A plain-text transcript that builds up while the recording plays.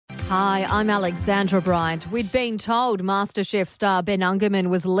Hi, I'm Alexandra Bryant. We'd been told MasterChef star Ben Ungerman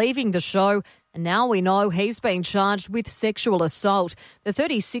was leaving the show, and now we know he's been charged with sexual assault. The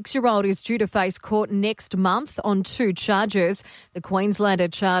 36-year-old is due to face court next month on 2 charges. The Queenslander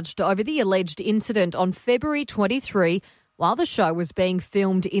charged over the alleged incident on February 23 while the show was being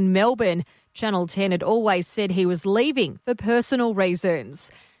filmed in Melbourne. Channel 10 had always said he was leaving for personal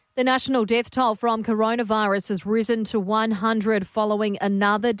reasons. The national death toll from coronavirus has risen to 100 following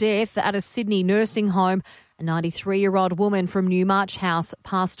another death at a Sydney nursing home. A 93-year-old woman from Newmarch House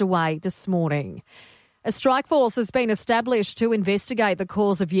passed away this morning. A strike force has been established to investigate the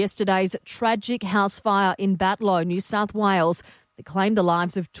cause of yesterday's tragic house fire in Batlow, New South Wales, that claimed the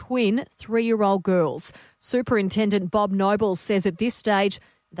lives of twin 3-year-old girls. Superintendent Bob Noble says at this stage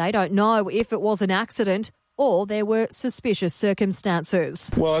they don't know if it was an accident or there were suspicious circumstances.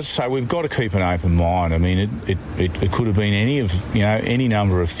 Well, as I say, we've got to keep an open mind. I mean, it could have been any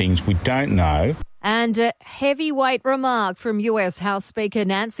number of things. We don't know. And a heavyweight remark from US House Speaker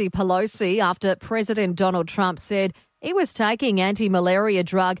Nancy Pelosi after President Donald Trump said he was taking anti-malaria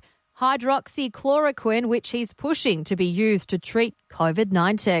drug hydroxychloroquine, which he's pushing to be used to treat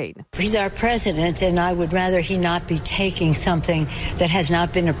COVID-19. He's our president, and I would rather he not be taking something that has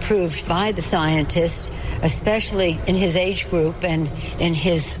not been approved by the scientists, especially in his age group and in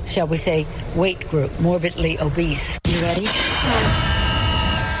his, shall we say, weight group, morbidly obese. You ready?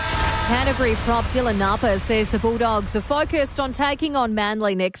 Canterbury prop Dylan Napa says the Bulldogs are focused on taking on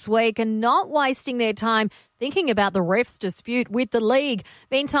Manly next week and not wasting their time thinking about the refs' dispute with the league.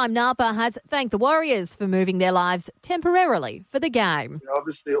 Meantime, Napa has thanked the Warriors for moving their lives temporarily for the game.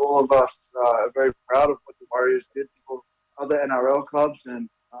 Obviously, all of us are very proud of what the Warriors did for other NRL clubs, and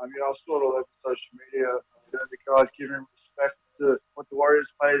I saw it all over social media. The guys giving respect to what the Warriors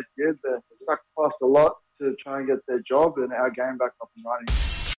players did. They sacrificed a lot to try and get their job and our game back up and running.